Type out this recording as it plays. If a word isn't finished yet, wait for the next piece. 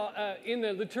in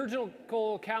the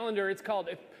liturgical calendar, it's called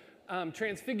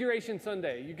Transfiguration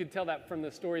Sunday. You could tell that from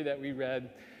the story that we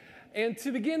read. And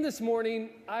to begin this morning,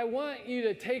 I want you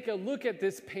to take a look at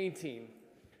this painting,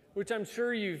 which I'm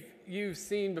sure you've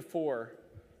seen before.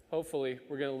 Hopefully,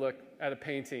 we're going to look at a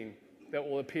painting that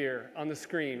will appear on the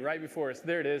screen right before us.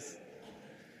 There it is.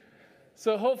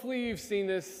 So hopefully you've seen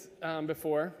this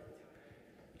before.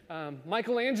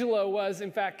 Michelangelo was,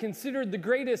 in fact, considered the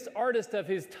greatest artist of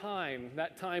his time.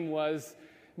 That time was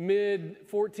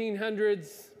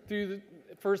mid-1400s through the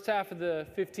first half of the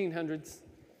 1500s.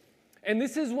 And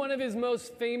this is one of his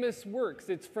most famous works.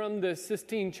 It's from the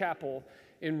Sistine Chapel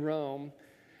in Rome.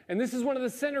 And this is one of the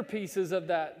centerpieces of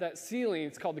that ceiling.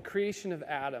 It's called The Creation of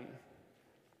Adam.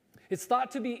 It's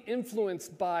thought to be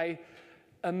influenced by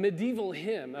a medieval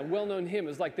hymn, a well-known hymn. It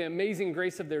was like the Amazing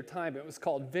Grace of their time. It was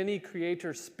called Veni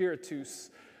Creator Spiritus.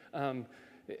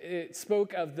 It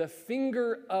spoke of the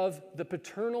finger of the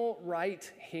paternal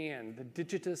right hand, the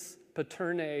digitus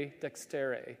paternae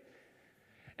dextere.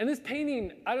 And this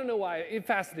painting, I don't know why, it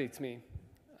fascinates me.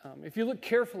 If you look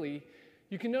carefully,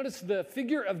 you can notice the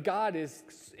figure of God is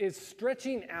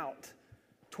stretching out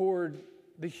toward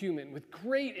the human with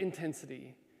great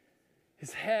intensity.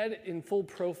 His head in full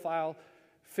profile,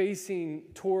 facing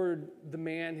toward the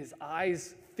man, his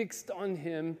eyes fixed on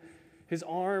him, his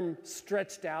arm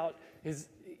stretched out,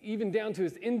 even down to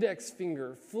his index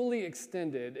finger fully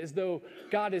extended, as though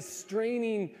God is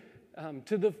straining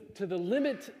to the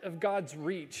limit of God's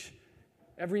reach.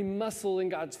 Every muscle in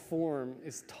God's form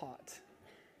is taut.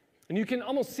 And you can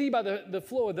almost see by the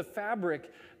flow of the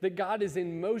fabric that God is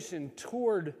in motion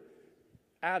toward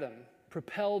Adam,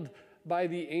 propelled by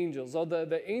the angels. Although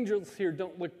the angels here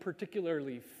don't look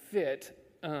particularly fit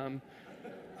and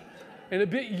a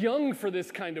bit young for this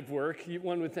kind of work,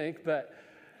 one would think. But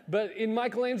in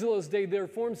Michelangelo's day, their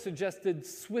forms suggested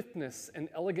swiftness and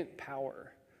elegant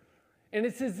power. And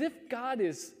it's as if God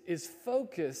is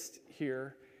focused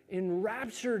here in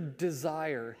raptured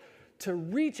desire to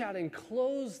reach out and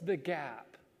close the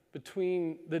gap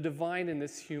between the divine and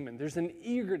this human. There's an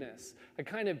eagerness, a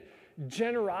kind of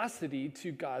generosity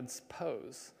to God's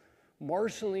pose,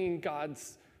 marshaling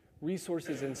God's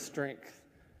resources and strength.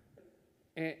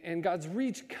 And God's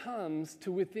reach comes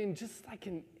to within just like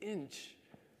an inch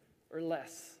or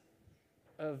less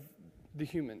of the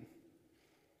human.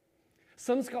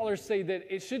 Some scholars say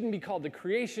that it shouldn't be called the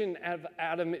creation of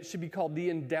Adam, it should be called the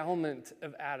endowment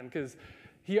of Adam, because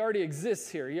he already exists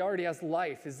here. He already has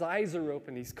life. His eyes are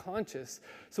open. He's conscious.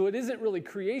 So it isn't really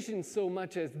creation so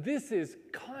much as this is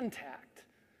contact,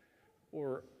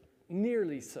 or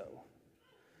nearly so.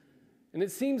 And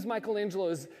it seems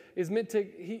Michelangelo is meant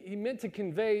to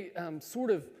convey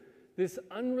sort of this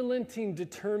unrelenting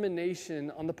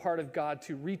determination on the part of God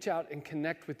to reach out and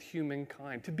connect with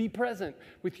humankind, to be present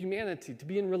with humanity, to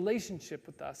be in relationship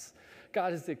with us.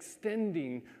 God is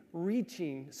extending,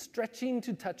 reaching, stretching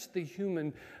to touch the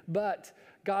human, but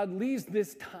God leaves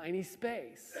this tiny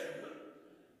space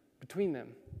between them.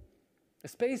 A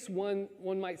space, one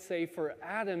might say, for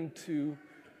Adam to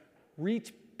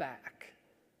reach back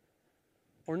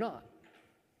or not.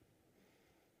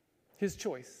 His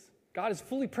choice. God is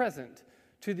fully present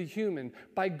to the human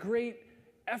by great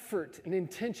effort and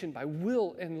intention, by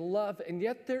will and love, and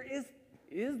yet there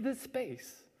is this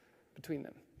space between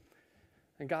them.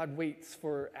 And God waits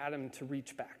for Adam to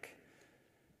reach back.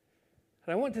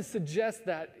 And I want to suggest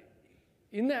that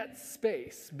in that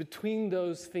space between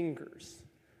those fingers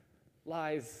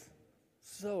lies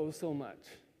so much.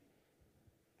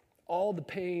 All the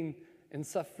pain and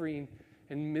suffering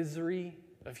and misery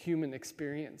of human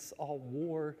experience, all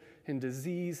war and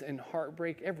disease and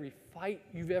heartbreak, every fight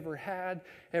you've ever had,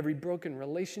 every broken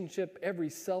relationship, every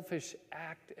selfish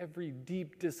act, every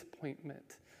deep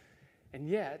disappointment. And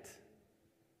yet,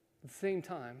 at the same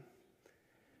time,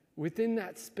 within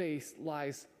that space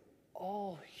lies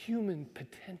all human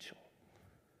potential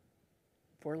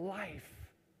for life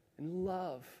and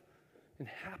love and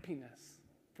happiness,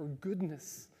 for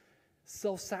goodness,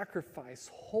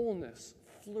 self-sacrifice, wholeness,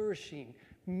 flourishing,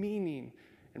 meaning,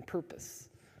 and purpose.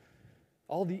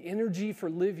 All the energy for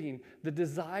living, the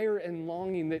desire and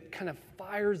longing that kind of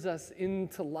fires us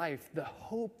into life, the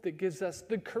hope that gives us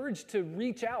the courage to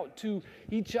reach out to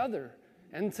each other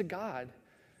and to God.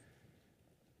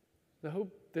 The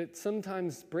hope that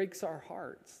sometimes breaks our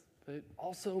hearts, but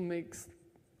also makes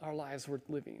our lives worth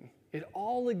living. It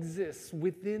all exists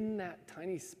within that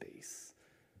tiny space.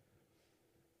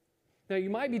 Now, you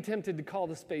might be tempted to call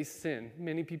the space sin.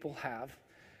 Many people have.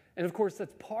 And of course,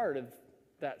 that's part of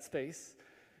that space.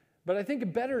 But I think a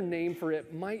better name for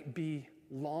it might be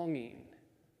longing.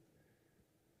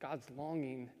 God's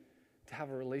longing to have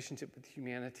a relationship with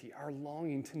humanity, our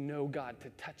longing to know God, to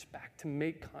touch back, to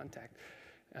make contact.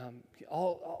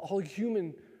 All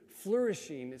human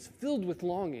flourishing is filled with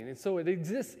longing, and so it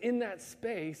exists in that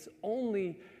space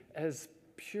only as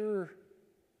pure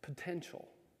potential.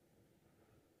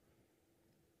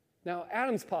 Now,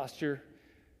 Adam's posture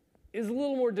is a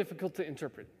little more difficult to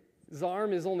interpret. His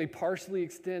arm is only partially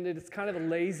extended. It's kind of a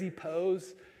lazy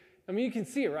pose. I mean, you can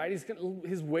see it, right?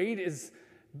 His weight is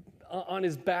on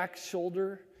his back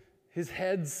shoulder. His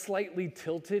head's slightly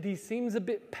tilted. He seems a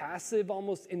bit passive,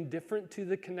 almost indifferent to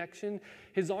the connection.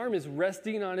 His arm is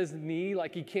resting on his knee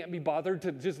like he can't be bothered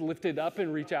to just lift it up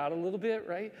and reach out a little bit,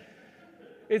 right?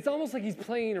 It's almost like he's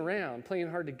playing around, playing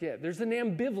hard to get. There's an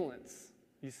ambivalence,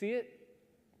 you see it,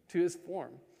 to his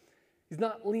form. He's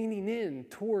not leaning in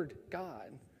toward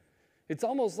God. It's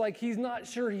almost like he's not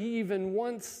sure he even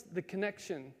wants the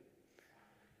connection.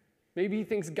 Maybe he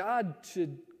thinks God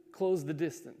should close the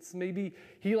distance. Maybe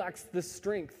he lacks the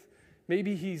strength.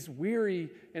 Maybe he's weary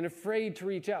and afraid to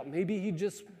reach out. Maybe he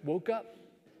just woke up.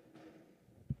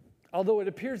 Although it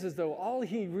appears as though all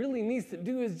he really needs to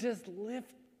do is just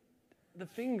lift the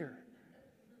finger.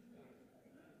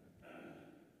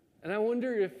 And I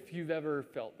wonder if you've ever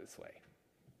felt this way.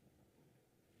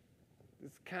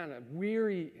 It's kind of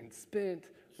weary and spent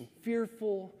and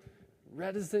fearful,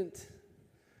 reticent.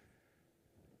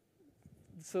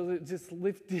 So that just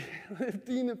lifting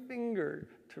a finger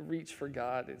to reach for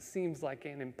God, it seems like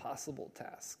an impossible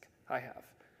task.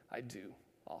 I do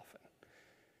often.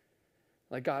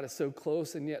 Like God is so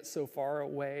close and yet so far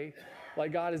away.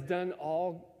 Like God has done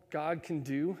all God can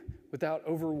do without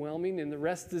overwhelming, and the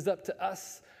rest is up to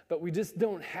us, but we just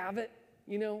don't have it,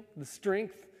 the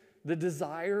strength, the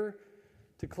desire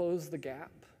to close the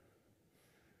gap.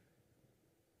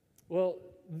 Well,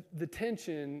 the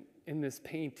tension in this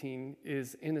painting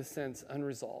is, in a sense,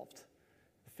 unresolved.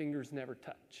 The fingers never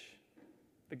touch.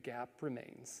 The gap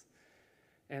remains.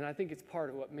 And I think it's part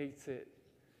of what makes it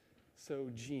so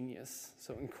genius,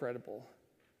 so incredible.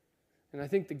 And I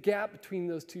think the gap between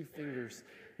those two fingers,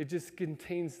 it just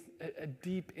contains a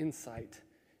deep insight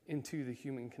into the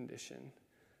human condition.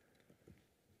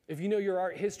 If you know your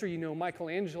art history, you know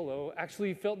Michelangelo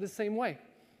actually felt the same way.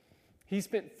 He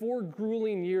spent 4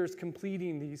 grueling years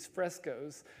completing these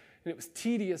frescoes, and it was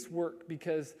tedious work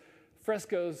because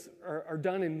frescoes are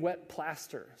done in wet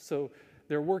plaster. So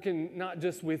they're working not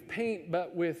just with paint,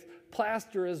 but with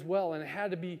plaster as well, and it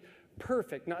had to be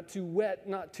perfect, not too wet,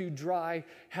 not too dry,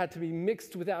 had to be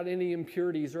mixed without any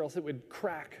impurities or else it would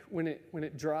crack when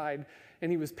it dried.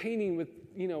 And he was painting with,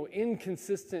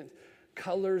 inconsistent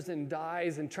colors and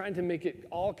dyes and trying to make it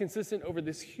all consistent over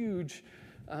this huge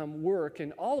work.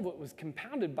 And all of it was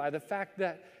compounded by the fact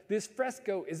that this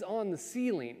fresco is on the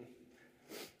ceiling.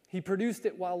 He produced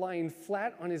it while lying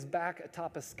flat on his back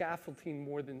atop a scaffolding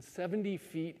more than 70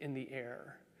 feet in the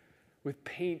air, with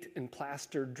paint and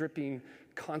plaster dripping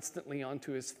constantly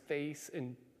onto his face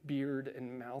and beard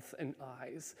and mouth and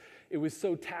eyes. It was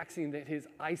so taxing that his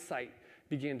eyesight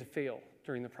began to fail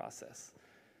during the process.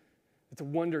 It's a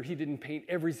wonder he didn't paint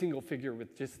every single figure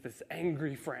with just this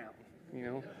angry frown,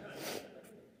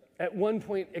 At one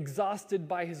point, exhausted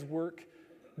by his work,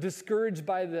 discouraged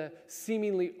by the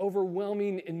seemingly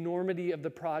overwhelming enormity of the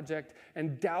project,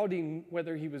 and doubting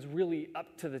whether he was really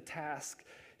up to the task,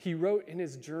 he wrote in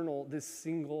his journal this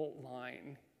single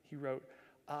line. He wrote,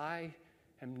 "I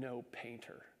am no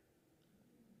painter."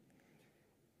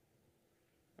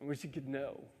 I wish you could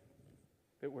know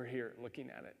that we're here looking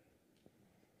at it.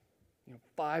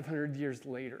 500 years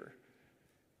later,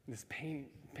 this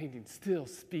painting still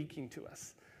speaking to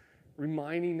us,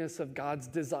 reminding us of God's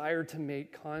desire to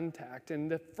make contact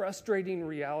and the frustrating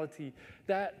reality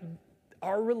that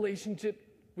our relationship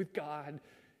with God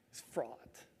is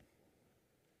fraught.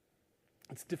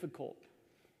 It's difficult.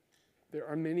 There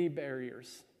are many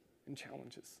barriers and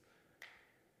challenges.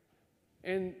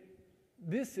 And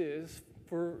this is,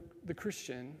 for the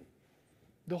Christian,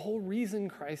 the whole reason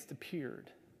Christ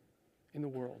appeared in the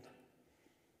world.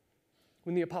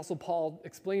 When the Apostle Paul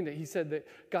explained it, he said that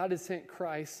God has sent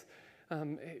Christ.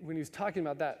 When he was talking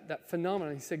about that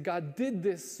phenomenon, he said, God did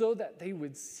this so that they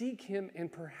would seek him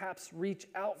and perhaps reach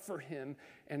out for him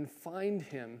and find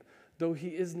him, though he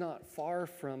is not far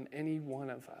from any one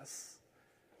of us.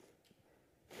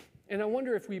 And I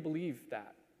wonder if we believe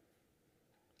that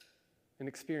and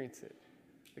experience it,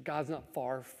 that God's not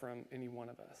far from any one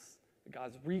of us, that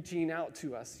God's reaching out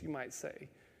to us, you might say.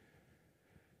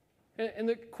 And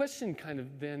the question kind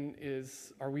of then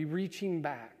is, are we reaching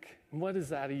back? And what does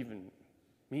that even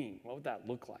mean? What would that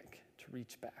look like, to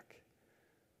reach back?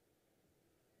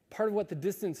 part of what the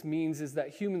distance means is that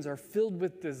humans are filled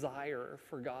with desire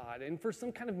for God and for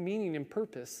some kind of meaning and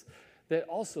purpose that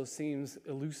also seems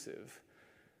elusive.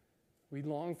 We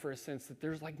long for a sense that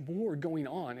there's like more going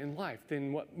on in life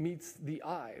than what meets the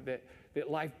eye, that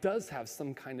life does have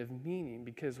some kind of meaning,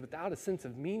 because without a sense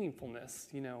of meaningfulness,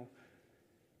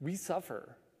 we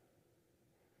suffer.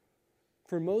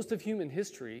 For most of human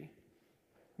history,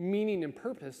 meaning and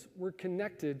purpose were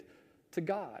connected to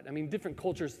God. I mean, different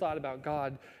cultures thought about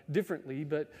God differently,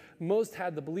 but most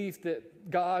had the belief that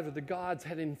God or the gods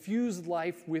had infused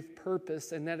life with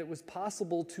purpose and that it was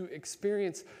possible to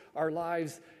experience our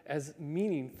lives as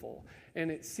meaningful.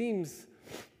 And it seems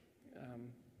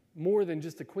more than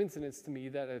just a coincidence to me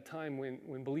that at a time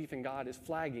when belief in God is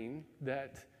flagging,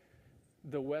 that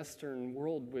the Western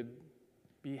world would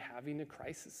be having a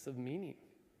crisis of meaning.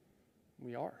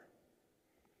 We are.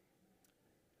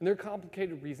 And there are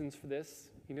complicated reasons for this.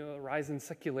 A rise in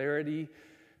secularity,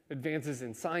 advances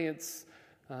in science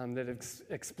that have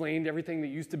explained everything that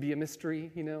used to be a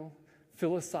mystery,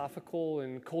 philosophical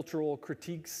and cultural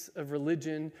critiques of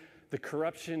religion, the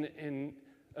corruption and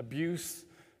abuse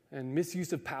and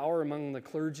misuse of power among the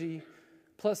clergy,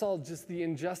 plus all just the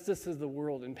injustice of the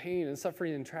world and pain and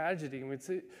suffering and tragedy.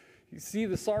 And you see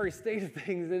the sorry state of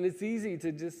things, and it's easy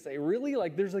to just say, really?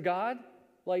 Like, there's a God?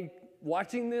 Like,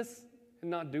 watching this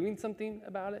and not doing something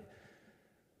about it?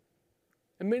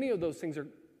 And many of those things are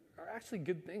actually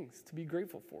good things to be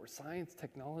grateful for. Science,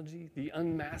 technology, the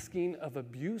unmasking of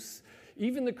abuse,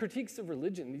 even the critiques of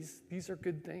religion, these are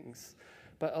good things.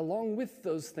 But along with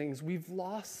those things, we've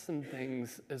lost some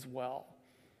things as well.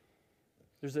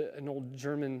 There's an old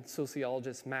German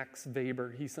sociologist, Max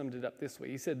Weber. He summed it up this way.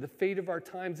 He said, "The fate of our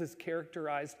times is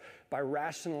characterized by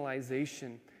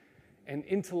rationalization and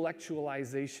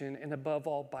intellectualization, and above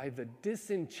all, by the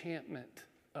disenchantment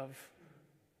of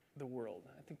the world."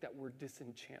 I think that word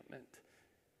disenchantment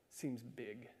seems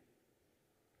big.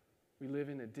 We live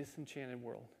in a disenchanted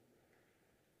world.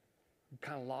 We've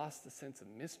kind of lost the sense of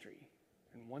mystery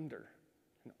and wonder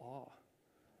and awe.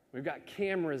 We've got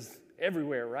cameras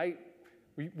everywhere, right?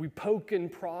 We poke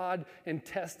and prod and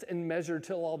test and measure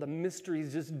till all the mystery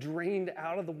is just drained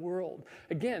out of the world.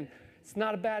 Again, it's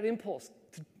not a bad impulse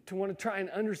to want to try and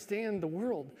understand the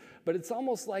world, but it's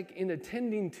almost like in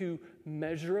attending to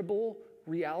measurable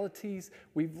realities,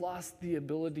 we've lost the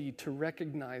ability to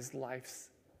recognize life's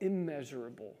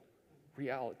immeasurable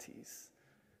realities.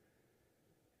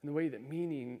 In the way that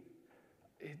meaning,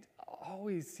 it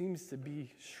always seems to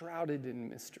be shrouded in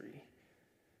mystery.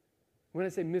 When I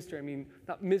say mystery, I mean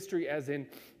not mystery as in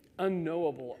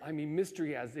unknowable. I mean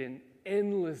mystery as in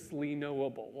endlessly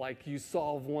knowable. Like you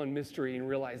solve one mystery and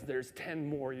realize there's 10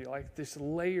 more. You like there's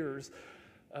layers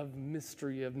of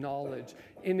mystery, of knowledge,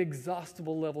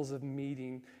 inexhaustible levels of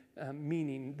meaning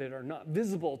that are not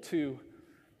visible to,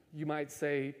 you might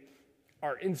say,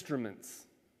 our instruments.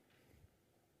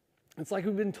 It's like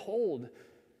we've been told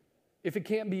if it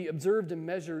can't be observed and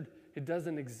measured, it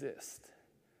doesn't exist.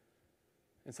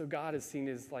 And so God is seen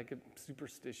as like a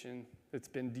superstition that's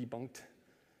been debunked.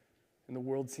 And the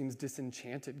world seems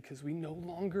disenchanted because we no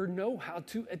longer know how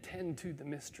to attend to the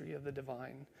mystery of the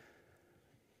divine.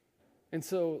 And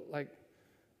so, like,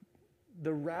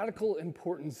 the radical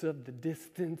importance of the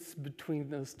distance between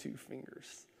those two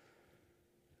fingers.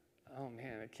 Oh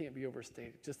man, it can't be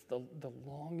overstated. Just the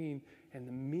longing and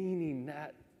the meaning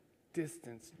that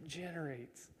distance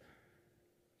generates.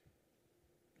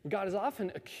 God is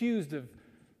often accused of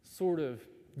sort of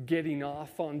getting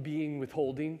off on being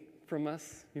withholding from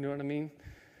us. You know what I mean?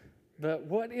 But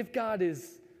what if God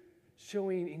is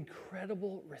showing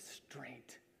incredible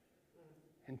restraint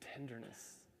and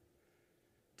tenderness,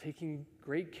 taking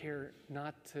great care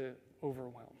not to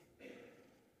overwhelm,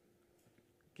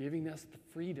 giving us the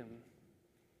freedom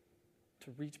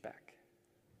to reach back?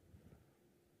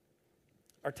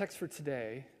 Our text for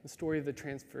today, the story of the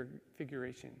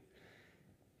Transfiguration,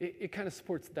 it kind of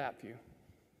supports that view.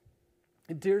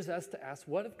 It dares us to ask,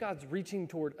 what if God's reaching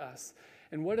toward us?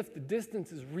 And what if the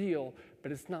distance is real,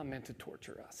 but it's not meant to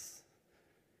torture us?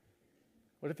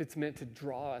 What if it's meant to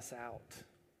draw us out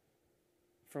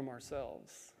from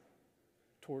ourselves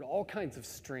toward all kinds of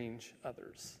strange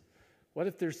others? What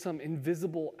if there's some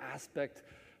invisible aspect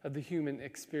of the human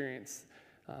experience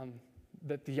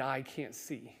that the eye can't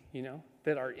see,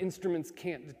 that our instruments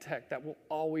can't detect, that will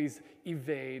always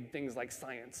evade things like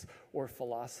science or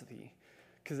philosophy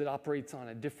because it operates on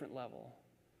a different level,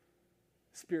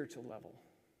 spiritual level,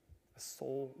 a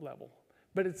soul level.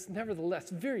 But it's nevertheless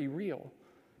very real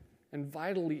and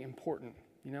vitally important,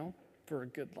 for a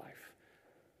good life.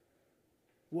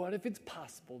 What if it's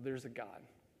possible there's a God?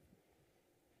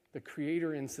 the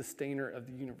creator and sustainer of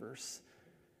the universe.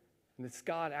 And this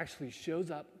God actually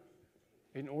shows up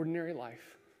in ordinary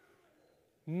life,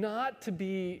 not to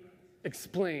be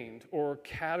explained or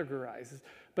categorized,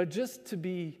 but just to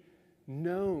be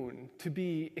known, to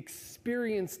be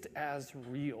experienced as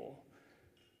real.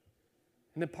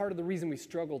 And that part of the reason we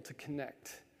struggle to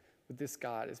connect with this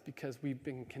God is because we've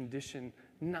been conditioned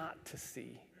not to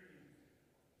see,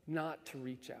 not to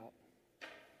reach out.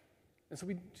 And so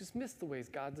we just miss the ways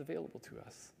God's available to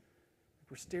us.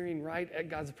 We're staring right at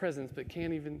God's presence, but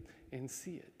can't even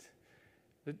see it.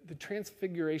 The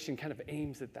transfiguration kind of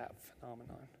aims at that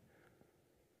phenomenon.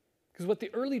 Because what the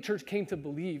early church came to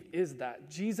believe is that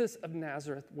Jesus of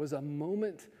Nazareth was a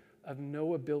moment of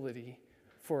knowability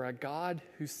for a God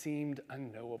who seemed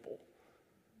unknowable.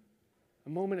 A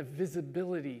moment of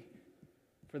visibility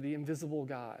for the invisible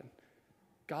God.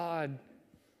 God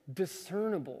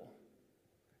discernible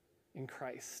in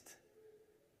Christ.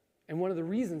 And one of the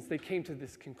reasons they came to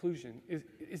this conclusion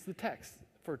is the text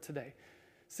for today.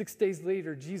 6 days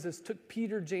later, Jesus took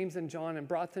Peter, James, and John and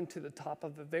brought them to the top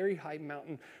of a very high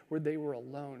mountain where they were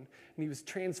alone. And he was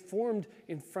transformed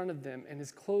in front of them, and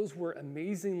his clothes were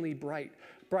amazingly bright,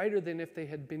 brighter than if they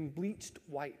had been bleached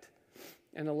white.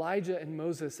 And Elijah and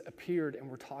Moses appeared and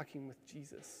were talking with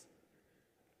Jesus.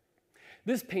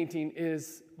 This painting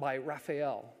is by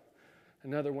Raphael,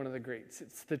 another one of the greats.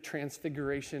 It's the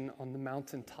Transfiguration on the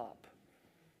mountaintop.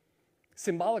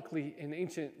 Symbolically, in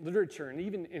ancient literature and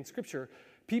even in Scripture,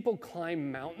 people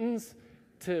climb mountains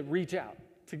to reach out,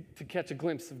 to catch a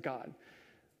glimpse of God.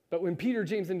 But when Peter,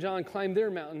 James, and John climb their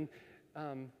mountain,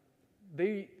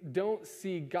 they don't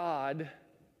see God,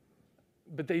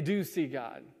 but they do see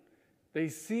God. They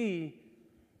see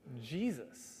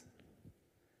Jesus.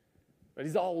 But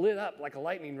he's all lit up like a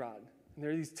lightning rod. And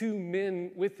there are these two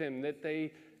men with him that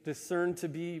they discern to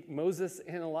be Moses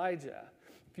and Elijah.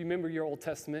 If you remember your Old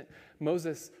Testament,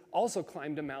 Moses also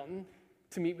climbed a mountain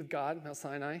to meet with God, Mount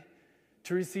Sinai,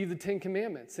 to receive the 10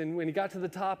 Commandments. And when he got to the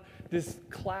top, this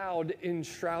cloud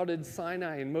enshrouded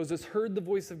Sinai, and Moses heard the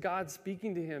voice of God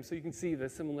speaking to him, so you can see the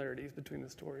similarities between the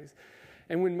stories.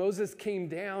 And when Moses came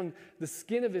down, the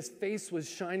skin of his face was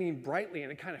shining brightly,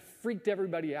 and it kind of freaked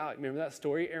everybody out. Remember that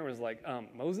story? Aaron was like,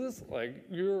 Moses, like,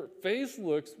 your face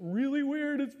looks really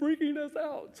weird. It's freaking us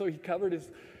out. So he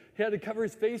had to cover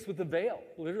his face with a veil,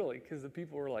 literally, because the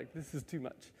people were like, this is too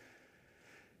much.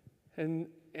 And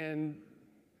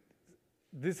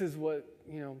this is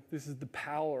this is the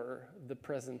power of the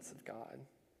presence of God.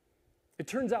 It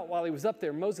turns out while he was up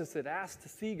there, Moses had asked to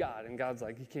see God, and God's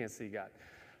like, you can't see God.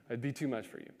 It'd be too much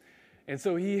for you. And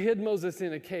so he hid Moses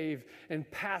in a cave and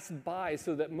passed by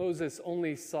so that Moses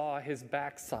only saw his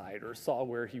backside or saw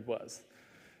where he was,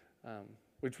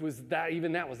 which was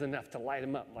that was enough to light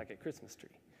him up like a Christmas tree.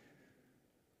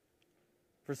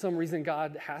 For some reason,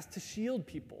 God has to shield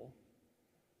people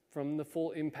from the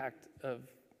full impact of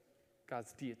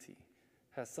God's deity.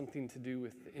 It has something to do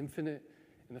with the infinite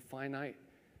and the finite.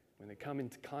 When they come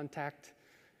into contact,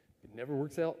 it never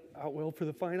works out well for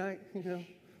the finite,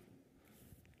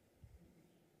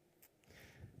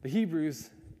 The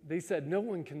Hebrews, they said no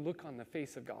one can look on the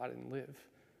face of God and live.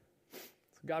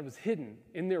 So God was hidden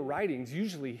in their writings,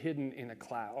 usually hidden in a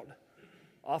cloud,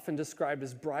 often described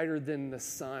as brighter than the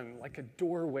sun, like a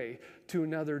doorway to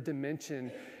another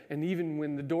dimension. And even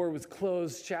when the door was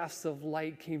closed, shafts of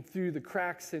light came through the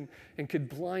cracks and could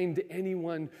blind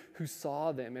anyone who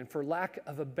saw them. And for lack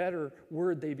of a better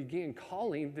word, they began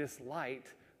calling this light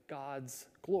God's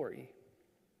glory.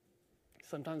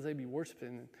 Sometimes they'd be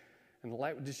worshiping, and the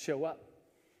light would just show up.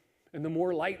 And the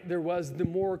more light there was, the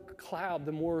more cloud,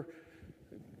 the more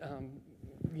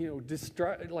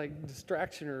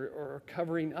distraction or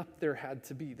covering up there had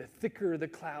to be. The thicker the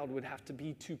cloud would have to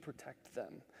be to protect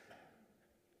them.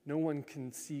 No one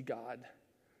can see God.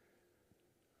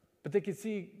 But they could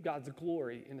see God's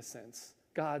glory, in a sense,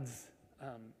 God's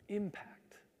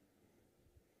impact.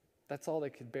 That's all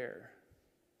they could bear.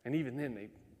 And even then,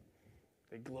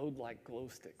 they glowed like glow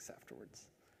sticks afterwards.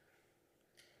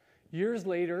 Years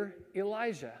later,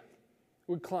 Elijah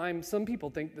would climb, some people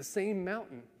think, the same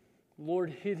mountain. The Lord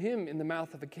hid him in the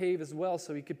mouth of a cave as well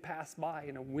so he could pass by,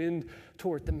 and a wind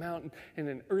tore at the mountain, and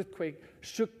an earthquake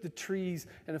shook the trees,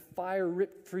 and a fire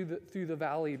ripped through the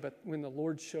valley. But when the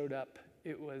Lord showed up,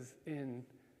 it was in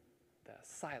the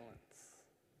silence.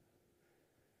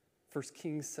 1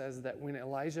 Kings says that when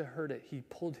Elijah heard it, he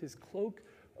pulled his cloak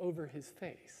over his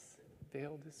face,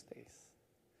 veiled his face,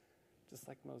 just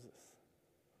like Moses.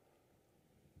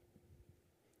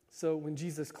 So when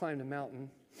Jesus climbed a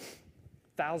mountain,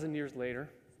 1,000 years later,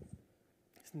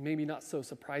 it's maybe not so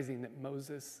surprising that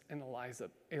Moses and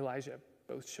Elijah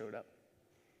both showed up.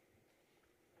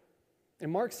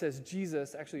 And Mark says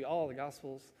Jesus, actually all the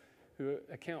Gospels who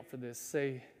account for this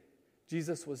say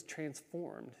Jesus was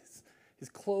transformed. His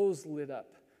clothes lit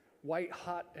up, white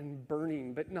hot and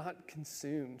burning, but not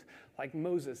consumed. Like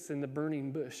Moses in the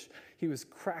burning bush, he was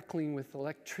crackling with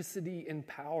electricity and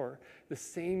power, the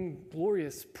same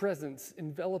glorious presence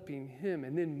enveloping him.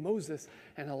 And then Moses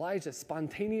and Elijah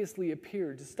spontaneously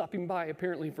appeared, just stopping by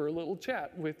apparently for a little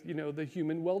chat with, the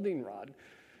human welding rod.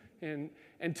 And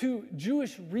to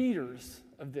Jewish readers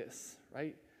of this,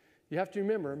 right, you have to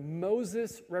remember,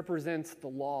 Moses represents the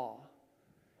law.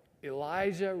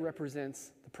 Elijah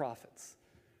represents the prophets.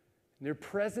 And their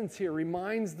presence here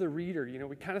reminds the reader,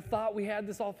 we kind of thought we had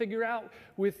this all figured out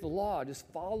with the law. Just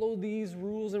follow these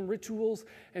rules and rituals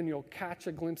and you'll catch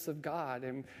a glimpse of God.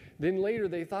 And then later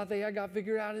they thought they had got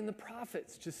figured out in the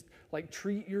prophets. Just like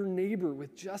treat your neighbor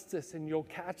with justice and you'll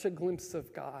catch a glimpse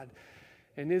of God.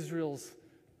 And Israel's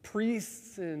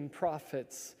priests and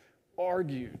prophets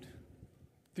argued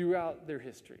throughout their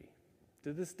history,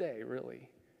 to this day, really.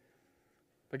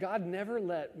 But God never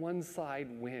let one side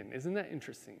win. Isn't that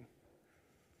interesting?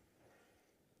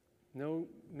 No,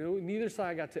 neither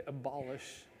side got to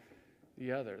abolish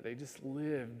the other. They just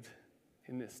lived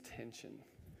in this tension.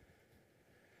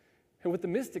 And what the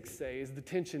mystics say is the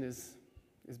tension is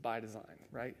by design,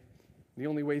 right? The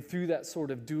only way through that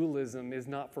sort of dualism is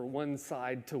not for one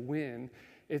side to win.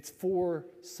 It's for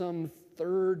some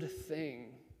third thing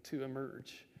to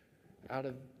emerge out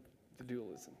of the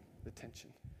dualism, the tension.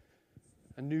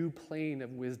 A new plane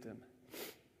of wisdom.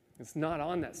 It's not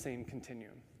on that same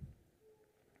continuum.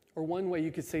 Or one way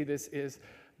you could say this is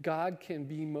God can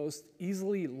be most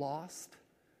easily lost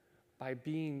by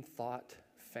being thought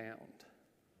found.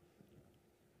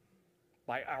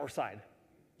 By our side,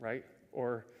 right?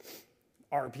 Or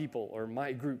our people, or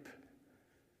my group.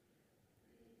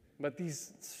 But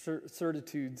these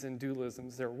certitudes and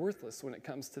dualisms, they're worthless when it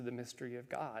comes to the mystery of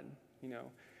God.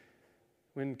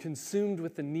 When consumed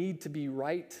with the need to be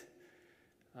right,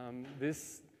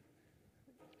 this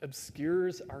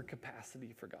obscures our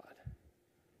capacity for God.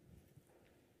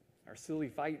 Our silly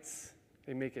fights,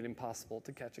 they make it impossible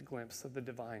to catch a glimpse of the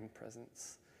divine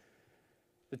presence.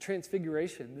 The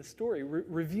Transfiguration, this story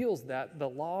reveals that the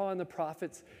law and the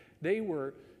prophets, they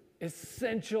were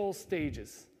essential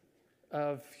stages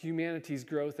of humanity's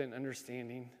growth and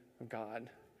understanding of God.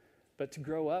 But to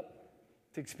grow up,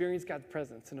 to experience God's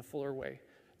presence in a fuller way,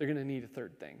 they're going to need a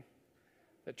third thing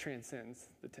that transcends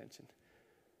the tension.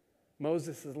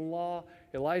 Moses is the law,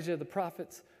 Elijah the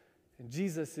prophets, and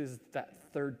Jesus is that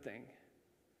third thing.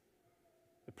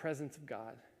 The presence of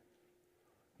God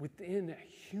within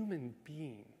a human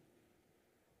being.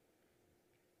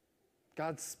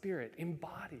 God's Spirit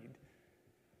embodied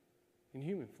in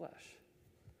human flesh.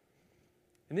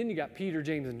 And then you got Peter,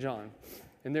 James, and John,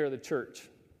 and they're the church.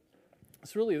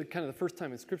 It's really kind of the first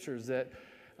time in Scriptures that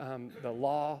the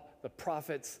law, the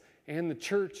prophets, and the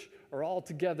church are all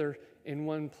together in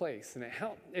one place. And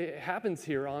it happens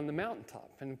here on the mountaintop.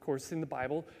 And of course, in the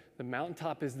Bible, the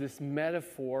mountaintop is this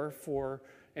metaphor for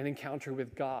an encounter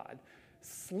with God.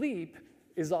 Sleep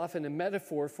is often a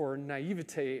metaphor for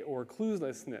naivete or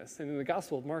cluelessness. And in the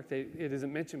Gospel of Mark, it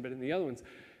isn't mentioned, but in the other ones,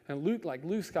 and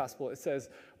Luke's Gospel, it says,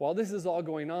 while this is all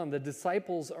going on, the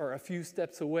disciples are a few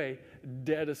steps away,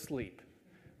 dead asleep.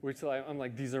 Which I'm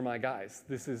like, these are my guys.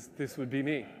 This would be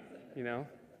me,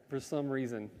 for some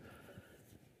reason.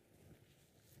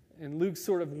 And Luke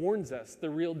sort of warns us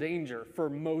the real danger for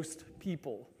most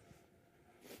people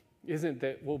isn't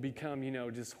that we'll become,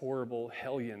 just horrible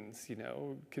hellions,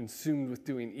 consumed with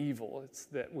doing evil. It's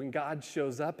that when God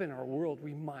shows up in our world,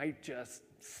 we might just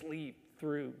sleep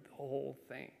through the whole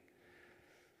thing.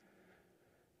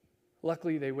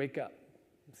 Luckily, they wake up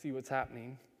and see what's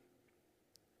happening.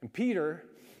 And Peter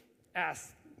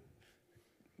asks,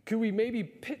 could we maybe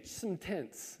pitch some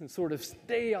tents and sort of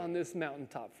stay on this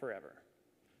mountaintop forever?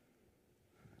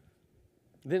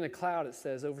 Then a cloud, it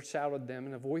says, overshadowed them,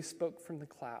 and a voice spoke from the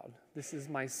cloud. This is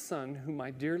my son, whom I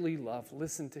dearly love.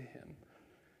 Listen to him.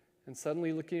 And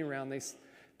suddenly looking around,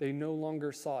 they no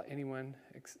longer saw anyone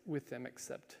with them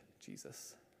except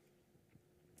Jesus.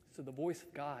 So the voice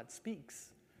of God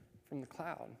speaks from the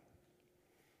cloud.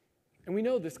 And we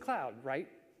know this cloud, right?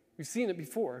 We've seen it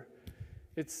before.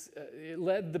 It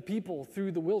led the people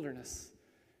through the wilderness.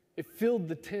 It filled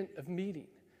the tent of meeting,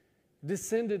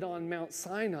 descended on Mount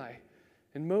Sinai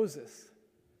and Moses.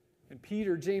 And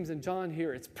Peter, James, and John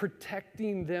here, it's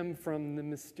protecting them from the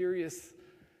mysterious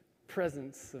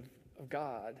presence of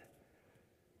God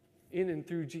in and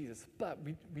through Jesus. But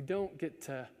we don't get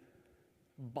to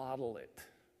bottle it.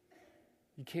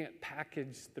 You can't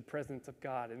package the presence of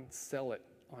God and sell it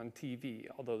on TV,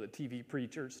 although the TV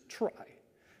preachers try.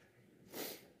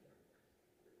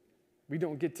 We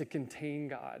don't get to contain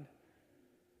God.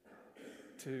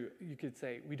 You could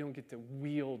say, we don't get to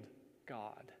wield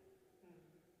God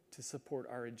to support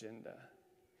our agenda.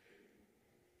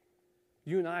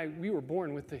 You and I, we were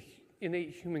born with the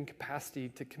innate human capacity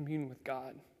to commune with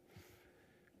God.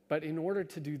 But in order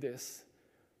to do this,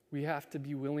 we have to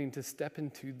be willing to step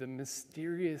into the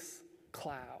mysterious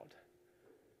cloud,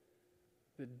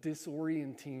 the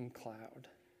disorienting cloud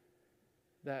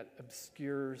that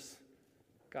obscures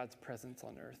God's presence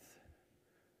on earth.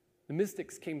 The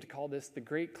mystics came to call this the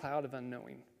great cloud of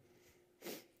unknowing.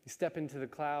 You step into the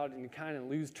cloud and you kind of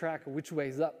lose track of which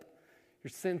way's up. Your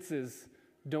senses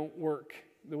don't work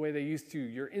the way they used to.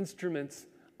 Your instruments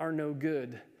are no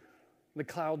good. The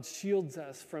cloud shields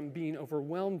us from being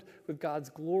overwhelmed with God's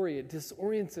glory. It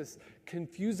disorients us,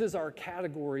 confuses our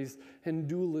categories and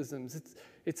dualisms.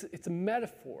 It's a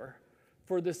metaphor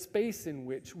for the space in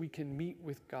which we can meet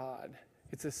with God.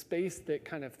 It's a space that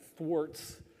kind of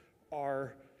thwarts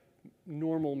our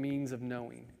normal means of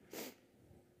knowing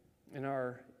and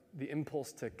the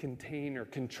impulse to contain or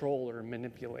control or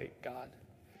manipulate God.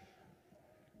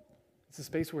 It's a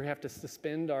space where we have to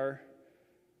suspend our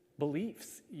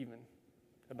beliefs even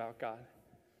about God.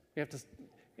 We have to,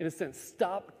 in a sense,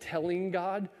 stop telling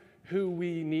God who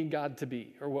we need God to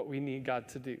be or what we need God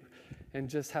to do, and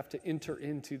just have to enter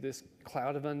into this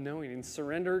cloud of unknowing and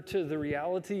surrender to the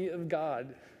reality of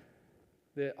God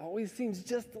that always seems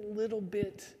just a little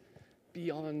bit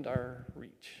beyond our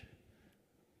reach.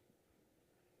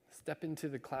 Step into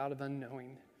the cloud of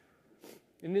unknowing.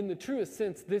 And in the truest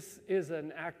sense, this is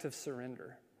an act of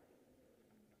surrender.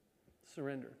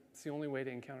 Surrender. It's the only way to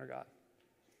encounter God.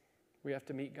 We have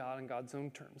to meet God on God's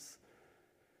own terms.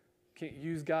 We can't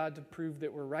use God to prove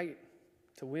that we're right,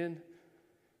 to win.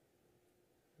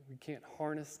 We can't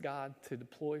harness God to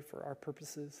deploy for our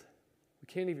purposes. We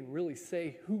can't even really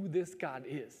say who this God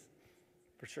is,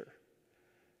 for sure.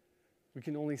 We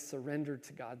can only surrender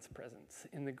to God's presence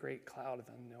in the great cloud of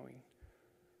unknowing,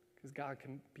 because God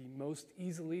can be most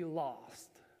easily lost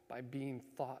by being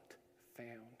thought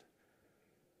found,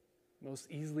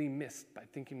 most easily missed by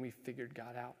thinking we figured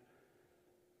God out.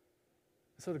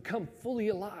 So to come fully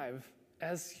alive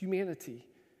as humanity,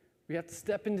 we have to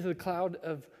step into the cloud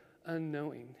of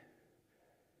unknowing.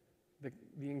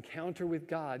 The encounter with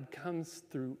God comes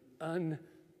through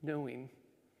unknowing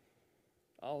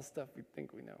all stuff we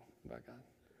think we know about God.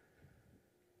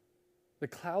 The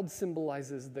cloud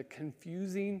symbolizes the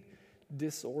confusing,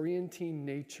 disorienting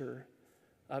nature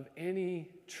of any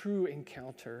true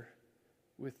encounter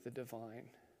with the divine.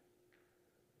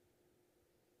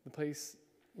 The place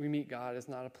we meet God is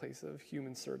not a place of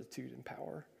human certitude and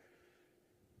power.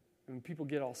 And when people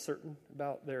get all certain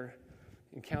about their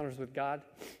encounters with God,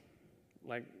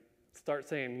 like start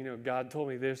saying, God told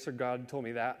me this or God told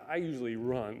me that, I usually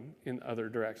run in other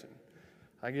direction.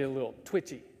 I get a little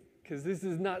twitchy because this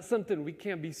is not something we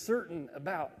can be certain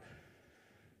about.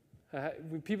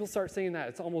 When people start saying that,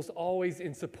 it's almost always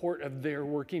in support of their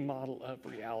working model of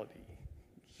reality.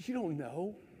 You don't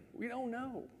know. We don't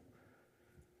know.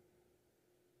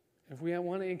 If we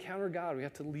want to encounter God, we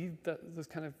have to leave those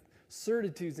kind of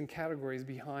certitudes and categories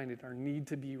behind it, our need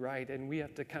to be right, and we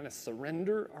have to kind of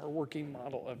surrender our working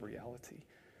model of reality.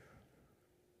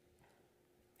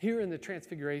 Here in the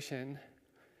Transfiguration,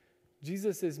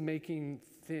 Jesus is making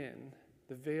thin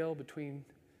the veil between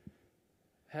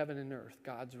heaven and earth,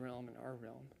 God's realm and our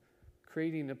realm,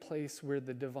 creating a place where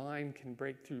the divine can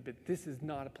break through. But this is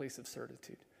not a place of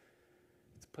certitude.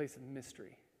 It's a place of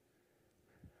mystery.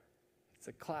 It's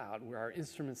a cloud where our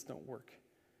instruments don't work.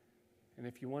 And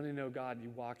if you want to know God, you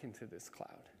walk into this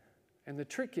cloud. And the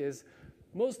trick is,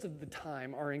 most of the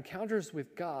time, our encounters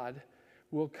with God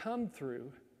will come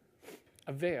through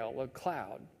a veil, a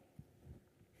cloud.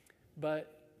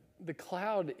 But the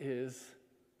cloud is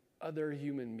other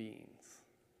human beings.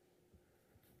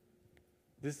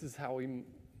 This is how we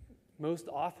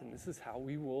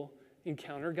will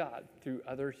encounter God, through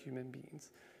other human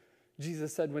beings.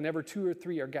 Jesus said, whenever 2 or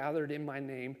 3 are gathered in my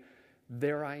name,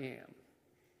 there I am.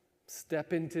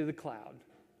 Step into the cloud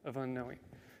of unknowing.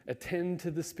 Attend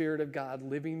to the Spirit of God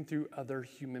living through other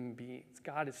human beings.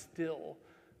 God is still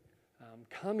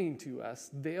coming to us,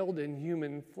 veiled in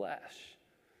human flesh.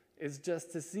 It's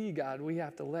just to see God, we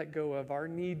have to let go of our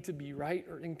need to be right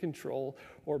or in control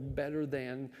or better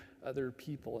than other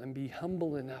people and be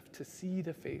humble enough to see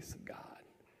the face of God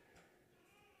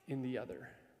in the other.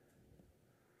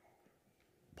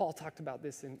 Paul talked about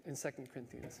this in 2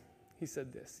 Corinthians. He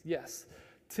said this, yes,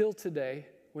 till today,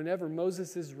 whenever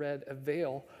Moses is read, a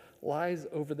veil lies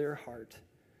over their heart.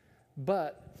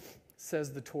 But,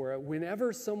 says the Torah,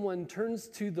 whenever someone turns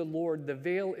to the Lord, the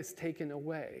veil is taken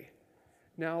away.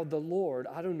 Now, the Lord,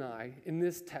 Adonai, in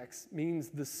this text means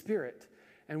the Spirit.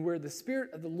 And where the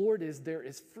Spirit of the Lord is, there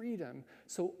is freedom.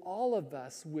 So all of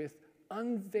us with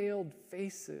unveiled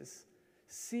faces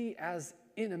see as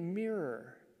in a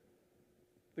mirror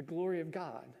the glory of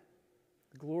God,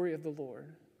 the glory of the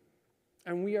Lord.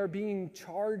 And we are being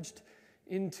changed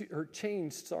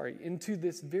into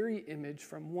this very image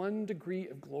from one degree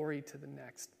of glory to the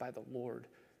next by the Lord,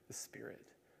 the Spirit.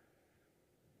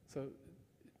 So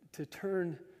to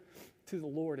turn to the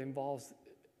Lord involves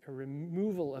a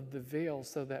removal of the veil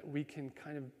so that we can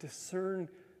kind of discern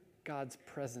God's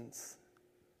presence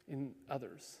in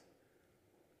others.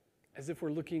 As if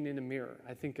we're looking in a mirror.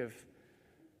 I think of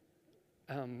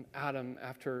Adam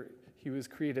after he was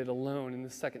created alone in the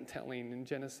second telling in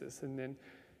Genesis, and then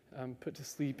put to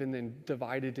sleep and then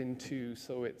divided in two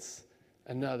so it's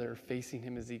another facing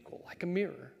him as equal, like a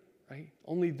mirror, right?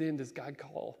 Only then does God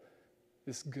call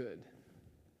this good.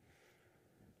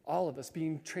 All of us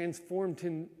being transformed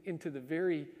into the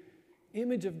very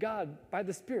image of God by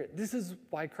the Spirit. This is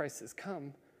why Christ has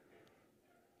come.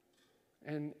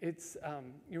 And it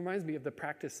reminds me of the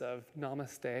practice of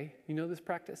namaste. You know this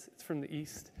practice? It's from the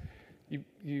East.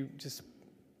 You just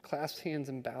clasp hands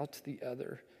and bow to the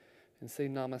other and say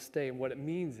namaste. And what it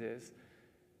means is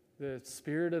the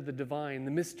Spirit of the divine,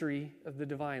 the mystery of the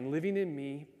divine living in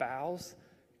me bows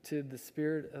to the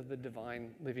Spirit of the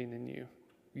divine living in you.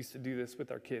 We used to do this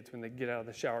with our kids when they get out of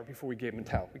the shower before we gave them a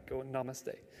towel. We'd go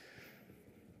namaste.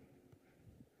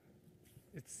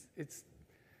 It's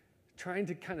trying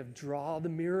to kind of draw the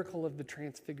miracle of the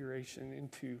transfiguration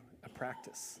into a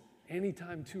practice.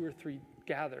 Anytime two or three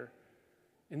gather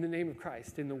in the name of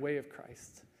Christ, in the way of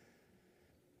Christ,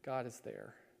 God is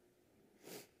there.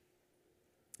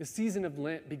 The season of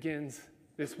Lent begins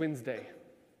this Wednesday.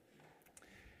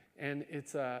 And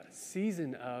it's a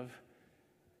season of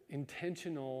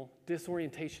intentional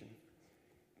disorientation.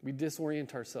 We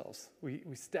disorient ourselves. We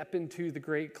step into the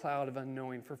great cloud of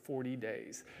unknowing for 40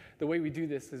 days. The way we do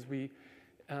this is we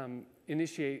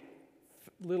initiate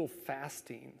little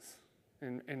fastings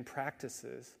and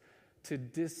practices to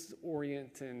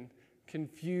disorient and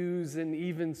confuse and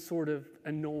even sort of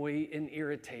annoy and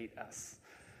irritate us.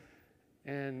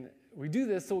 And we do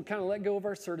this so we kind of let go of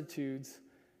our certitudes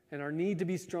and our need to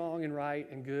be strong and right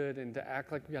and good and to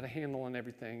act like we got a handle on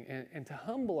everything, and to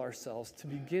humble ourselves to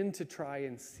begin to try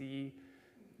and see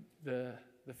the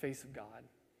face of God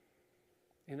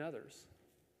in others.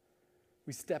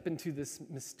 We step into this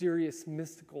mysterious,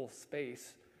 mystical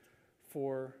space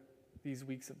for these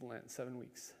weeks of Lent, 7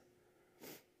 weeks,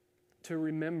 to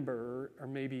remember or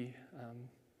maybe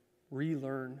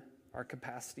relearn our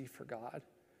capacity for God.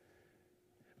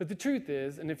 But the truth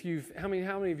is, and how many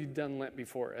of you have done Lent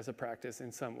before as a practice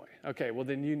in some way? Okay, well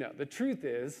then you know. The truth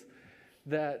is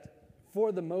that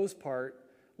for the most part,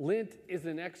 Lent is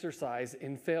an exercise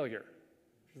in failure.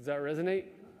 Does that resonate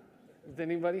with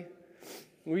anybody?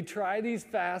 We try these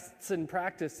fasts and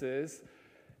practices,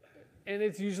 and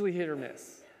it's usually hit or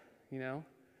miss, you know?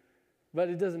 But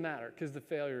it doesn't matter because the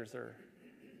failures are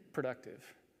productive.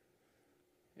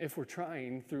 If we're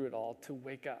trying through it all to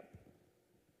wake up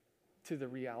to the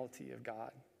reality of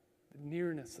God, the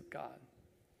nearness of God.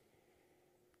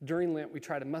 During Lent, we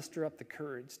try to muster up the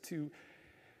courage to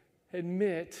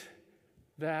admit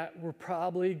that we're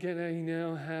probably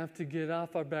gonna, have to get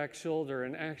off our back shoulder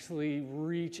and actually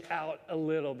reach out a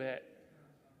little bit.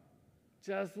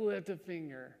 Just lift a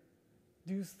finger.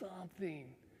 Do something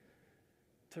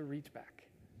to reach back.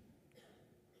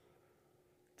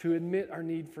 To admit our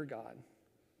need for God.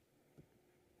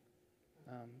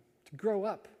 To grow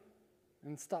up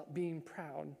and stop being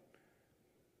proud.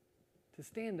 To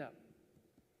stand up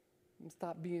and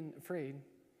stop being afraid.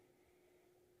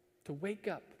 To wake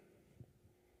up.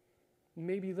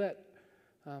 Maybe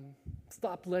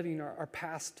stop letting our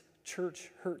past church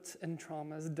hurts and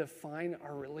traumas define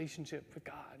our relationship with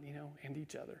God, and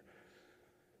each other.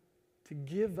 To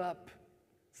give up,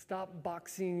 stop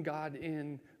boxing God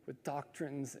in with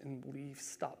doctrines and beliefs.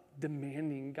 Stop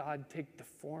demanding God take the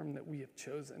form that we have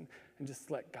chosen and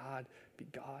just let God be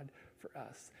God for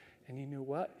us. And you know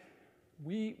what?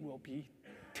 We will be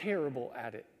terrible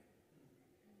at it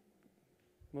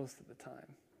most of the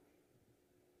time.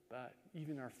 But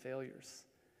even our failures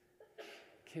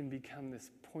can become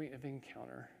this point of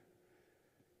encounter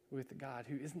with the God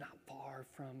who is not far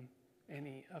from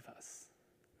any of us.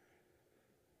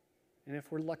 And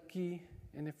if we're lucky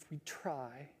and if we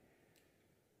try,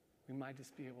 we might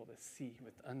just be able to see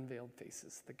with unveiled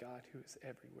faces the God who is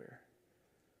everywhere,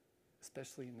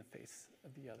 especially in the face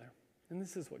of the other. And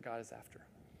this is what God is after,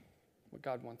 what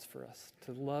God wants for us,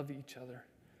 to love each other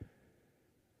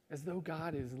as though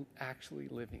God is actually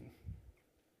living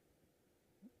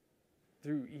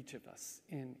through each of us,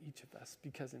 in each of us,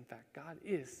 because in fact, God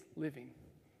is living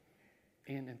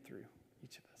in and through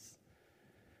each of us.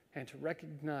 And to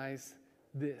recognize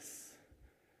this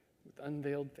with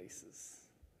unveiled faces,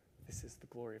 this is the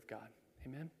glory of God.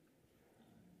 Amen?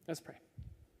 Let's pray.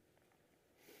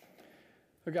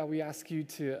 Oh God, we ask you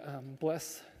to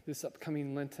bless this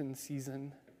upcoming Lenten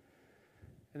season.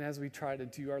 And as we try to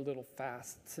do our little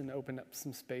fasts and open up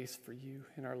some space for you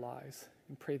in our lives,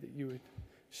 and pray that you would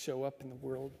show up in the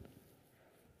world,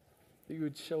 that you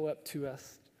would show up to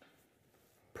us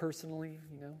personally,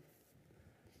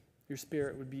 Your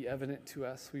Spirit would be evident to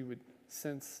us. We would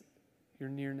sense your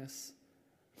nearness.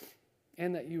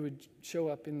 And that you would show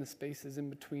up in the spaces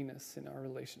in between us in our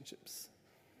relationships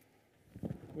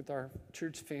with our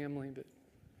church family, but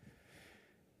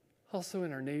also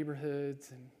in our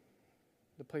neighborhoods and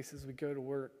the places we go to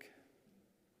work,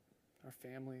 our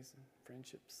families and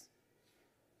friendships.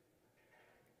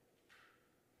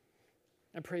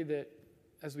 I pray that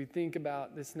as we think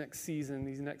about this next season,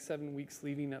 these next 7 weeks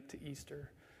leading up to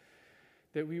Easter,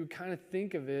 that we would kind of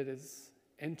think of it as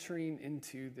entering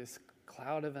into this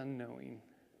cloud of unknowing,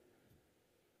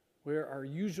 where our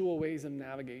usual ways of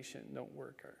navigation don't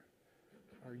work,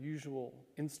 our usual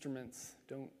instruments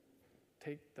don't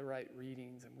take the right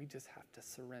readings, and we just have to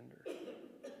surrender.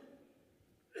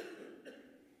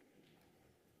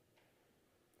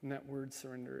 And that word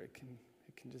surrender, it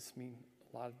can just mean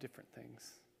a lot of different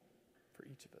things for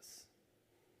each of us.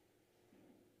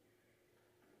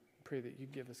 Pray that you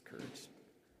give us courage.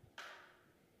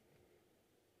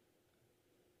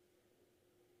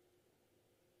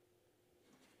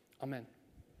 Amen.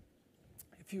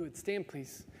 If you would stand,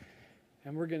 please,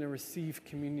 and we're going to receive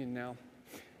communion now.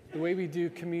 The way we do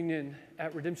communion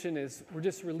at Redemption is we're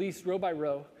just released row by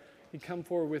row. You come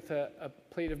forward with a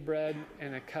plate of bread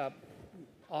and a cup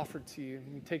offered to you.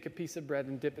 You take a piece of bread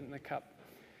and dip it in the cup.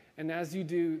 And as you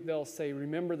do, they'll say,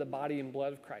 remember the body and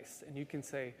blood of Christ. And you can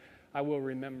say, I will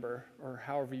remember, or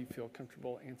however you feel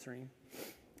comfortable answering.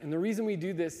 And the reason we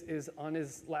do this is on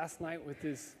his last night with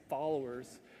his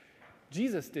followers,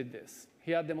 Jesus did this.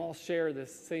 He had them all share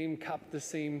this same cup, the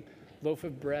same loaf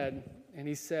of bread. And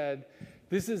he said,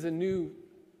 this is a new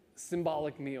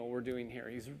symbolic meal we're doing here.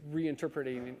 He's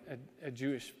reinterpreting a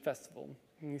Jewish festival.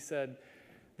 And he said,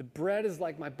 the bread is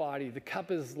like my body. The cup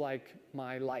is like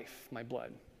my life, my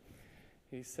blood.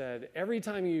 He said, every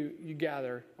time you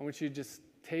gather, I want you to just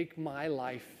take my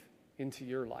life into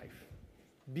your life.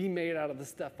 Be made out of the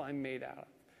stuff I'm made out of.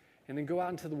 And then go out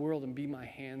into the world and be my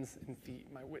hands and feet,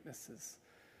 my witnesses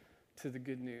to the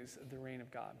good news of the reign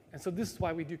of God. And so this is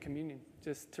why we do communion,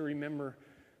 just to remember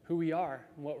who we are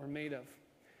and what we're made of.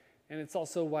 And it's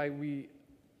also why we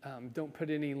don't put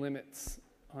any limits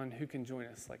on who can join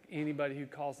us. Like anybody who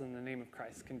calls in the name of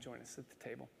Christ can join us at the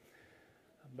table.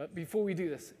 But before we do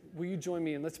this, will you join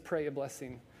me and let's pray a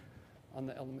blessing on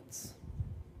the elements.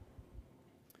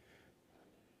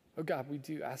 Oh God, we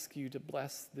do ask you to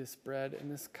bless this bread and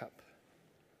this cup.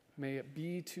 May it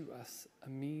be to us a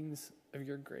means of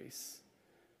your grace,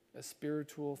 a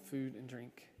spiritual food and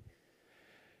drink.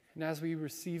 And as we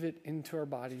receive it into our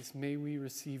bodies, may we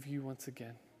receive you once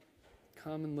again.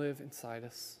 Come and live inside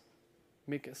us.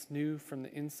 Make us new from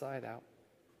the inside out.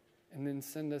 And then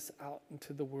send us out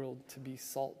into the world to be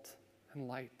salt and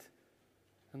light.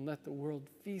 And let the world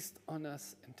feast on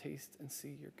us and taste and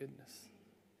see your goodness.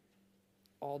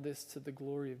 All this to the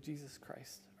glory of Jesus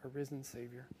Christ, our risen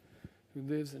Savior, who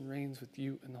lives and reigns with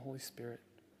you in the Holy Spirit,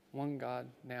 one God,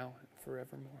 now and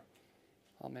forevermore.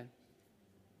 Amen.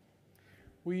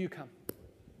 Will you come?